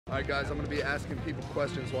All right, guys, I'm going to be asking people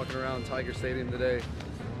questions walking around Tiger Stadium today.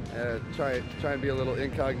 Try and be a little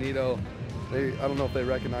incognito. I don't know if they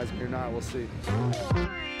recognize me or not. We'll see.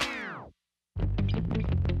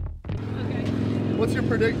 Okay. What's your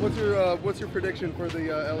prediction for the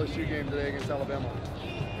LSU game today against Alabama?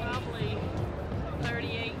 Probably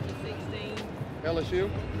 38-16. LSU?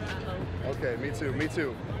 I hope. Okay, me too. Me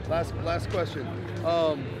too. Last question.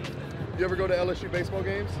 You ever go to LSU baseball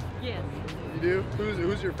games? Yes. You do?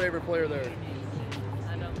 Who's your favorite player there?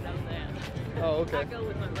 I don't know that. Oh, okay. I go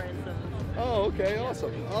with my grandsons. Oh, okay.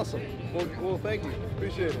 Awesome. Well, thank you.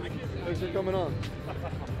 Appreciate it. Thanks for coming on.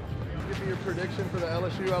 Give me your prediction for the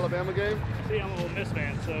LSU-Alabama game. See, I'm a Ole Miss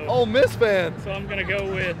fan, so. Ole Miss fan. So I'm gonna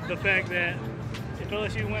go with the fact that if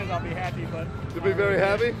LSU wins, I'll be happy. But you'll be very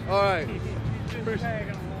happy. All right.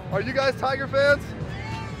 Are you guys Tiger fans?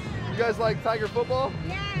 You guys like Tiger football?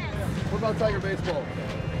 Yes. What about Tiger baseball?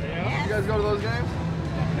 Yeah. You guys go to those games?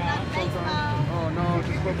 Not baseball. Oh no,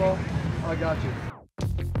 just football. I got you.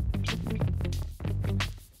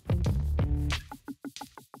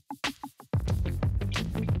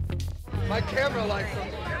 My camera likes them.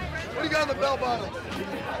 What do you got on the bell bottom?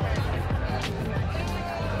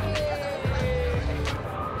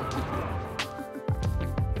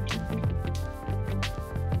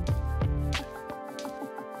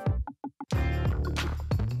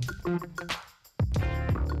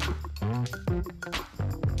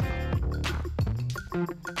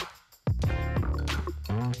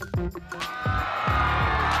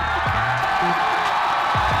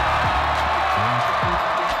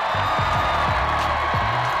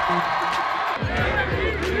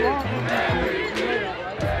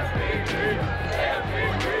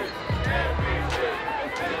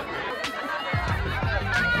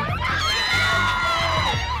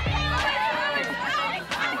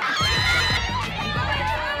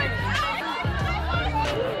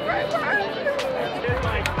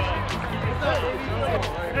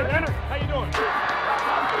 How you doing?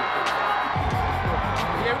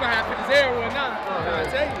 Yeah, we're gonna have to put this everyone now. I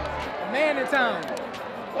tell you, a man in town.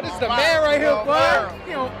 What is the man right here, boy?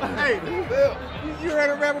 You know, hey, you heard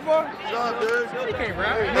of rapper, boy? What's up, dude? He can't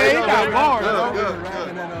rap. Hey, Man, he got bars, bro. Good.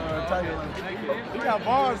 He got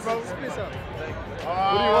bars, bro. Spit something. What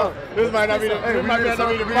do you want? This might not be the. This might not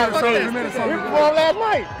be the We made a song. We performed last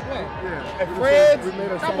night. Yeah. At Fred's. We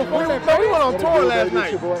made a Not song. before that, bro. We went on tour last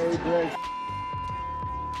night. It's your boy, Breg.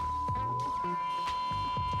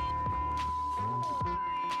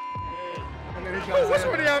 Which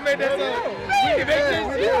one of y'all made that song? We can make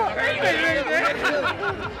this. Yeah. You make that.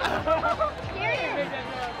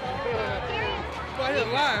 Boy, he's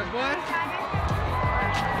lying, boy.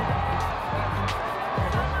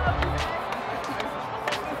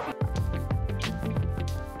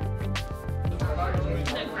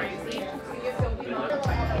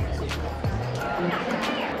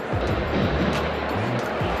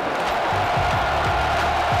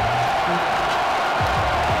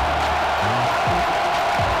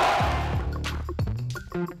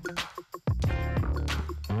 Thank you.